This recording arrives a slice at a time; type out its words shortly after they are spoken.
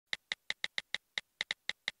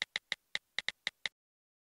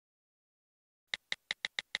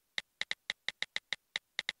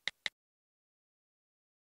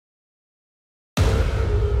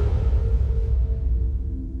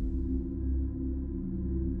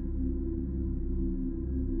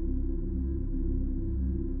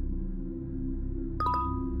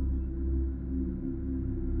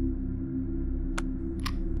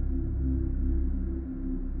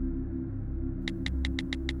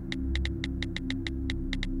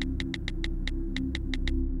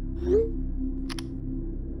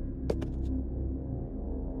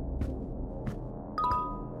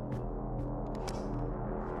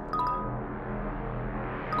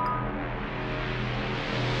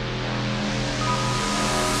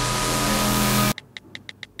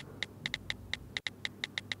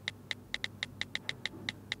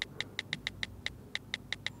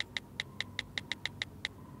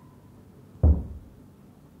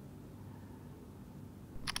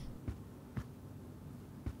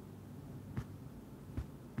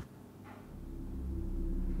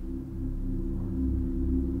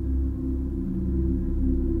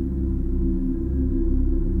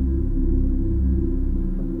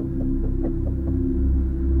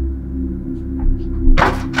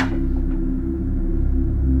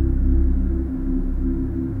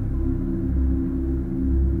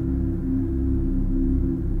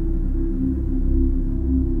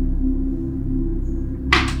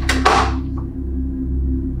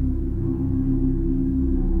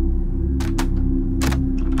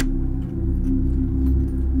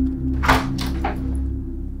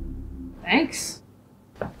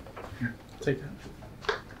Take that.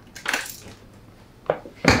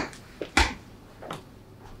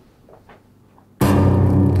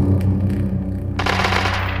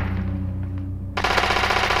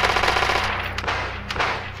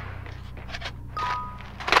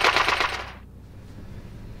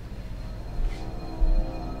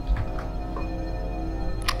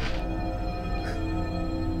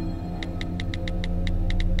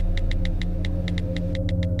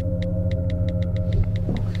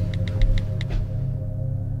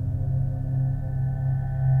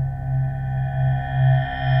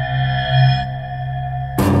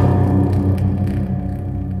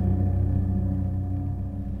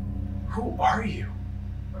 Who are you?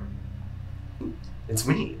 It's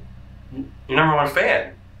me. Your number one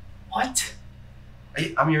fan. What?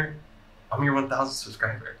 I'm your 1,000th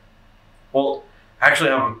subscriber. Well, actually,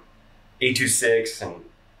 I'm 826 and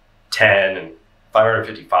 10 and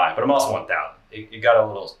 555, but I'm also 1,000. It got a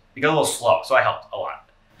little slow, so I helped a lot.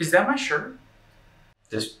 Is that my shirt?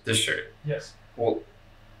 This shirt. Yes. Well,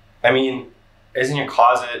 I mean, it's in your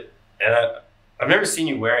closet, and I've never seen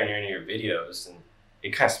you wear it in any of your videos, and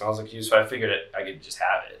it kind of smells like you, so I figured I could just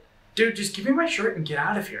have it. Dude, just give me my shirt and get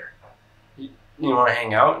out of here. You want to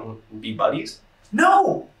hang out and be buddies?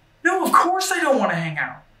 No! No, of course I don't want to hang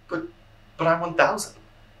out. But I'm 1,000.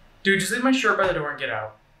 Dude, just leave my shirt by the door and get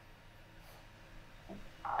out.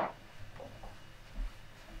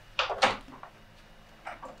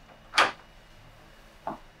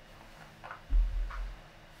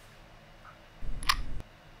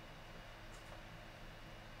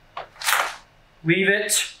 Leave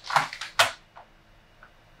it.